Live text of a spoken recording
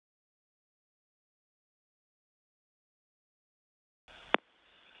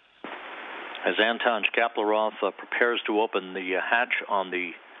As Anton Shkaplerov prepares to open the hatch on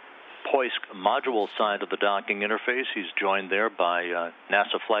the Poisk module side of the docking interface, he's joined there by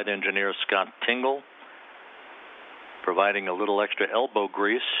NASA flight engineer Scott Tingle, providing a little extra elbow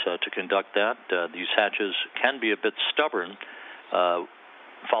grease to conduct that. These hatches can be a bit stubborn.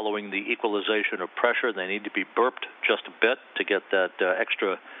 Following the equalization of pressure, they need to be burped just a bit to get that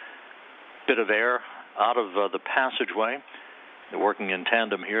extra bit of air out of the passageway. They're working in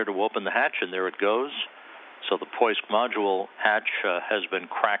tandem here to open the hatch, and there it goes. So the Poisk module hatch has been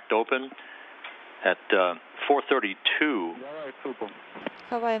cracked open at 4:32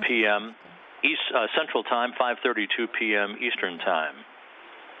 p.m. Central Time, 5:32 p.m. Eastern Time.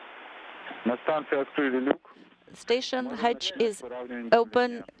 Station hatch is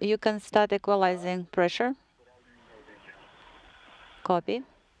open. You can start equalizing pressure. Copy.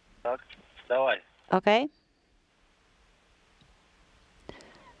 Okay.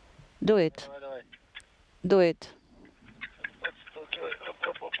 Do it. Do it.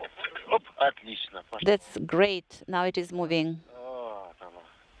 That's great. Now it is moving.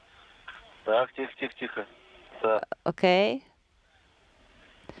 Okay.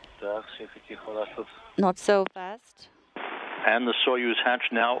 Not so fast. And the Soyuz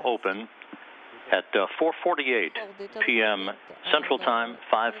hatch now open at 4:48 p.m. Central Time,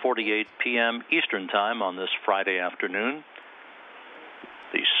 5:48 p.m. Eastern Time on this Friday afternoon.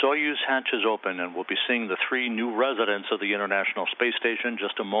 The Soyuz hatch is open, and we'll be seeing the 3 new residents of the International Space Station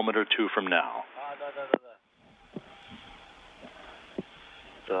just a moment or two from now.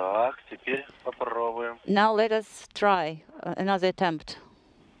 Now let us try another attempt.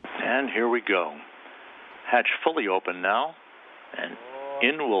 And here we go. Hatch fully open now, and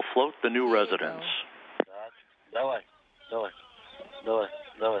in will float the new residents.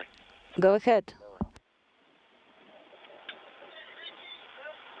 Go ahead.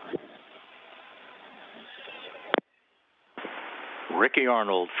 Ricky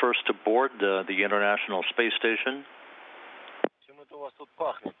Arnold, first to board the International Space Station.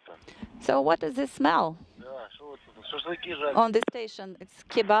 So what does it smell on the station? It's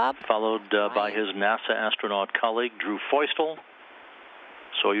kebab. Followed by his NASA astronaut colleague, Drew Feustel.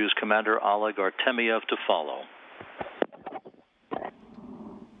 Soyuz Commander Oleg Artemyev to follow.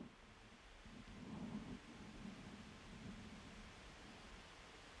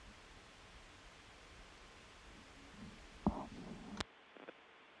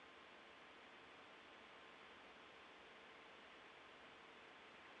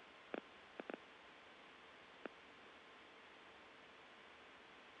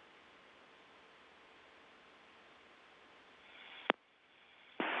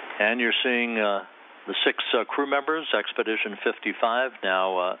 And you're seeing the 6 crew members, Expedition 55,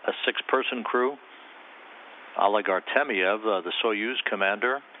 now a 6-person crew. Oleg Artemyev, the Soyuz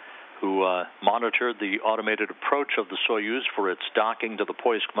commander, who monitored the automated approach of the Soyuz for its docking to the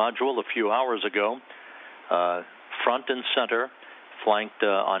Poisk module a few hours ago. Front and center, flanked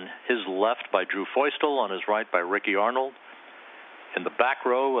on his left by Drew Feustel, on his right by Ricky Arnold. In the back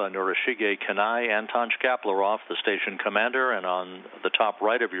row, Nurashige Kanai, Anton Shkaplerov, the station commander, and on the top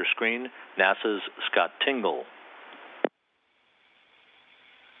right of your screen, NASA's Scott Tingle.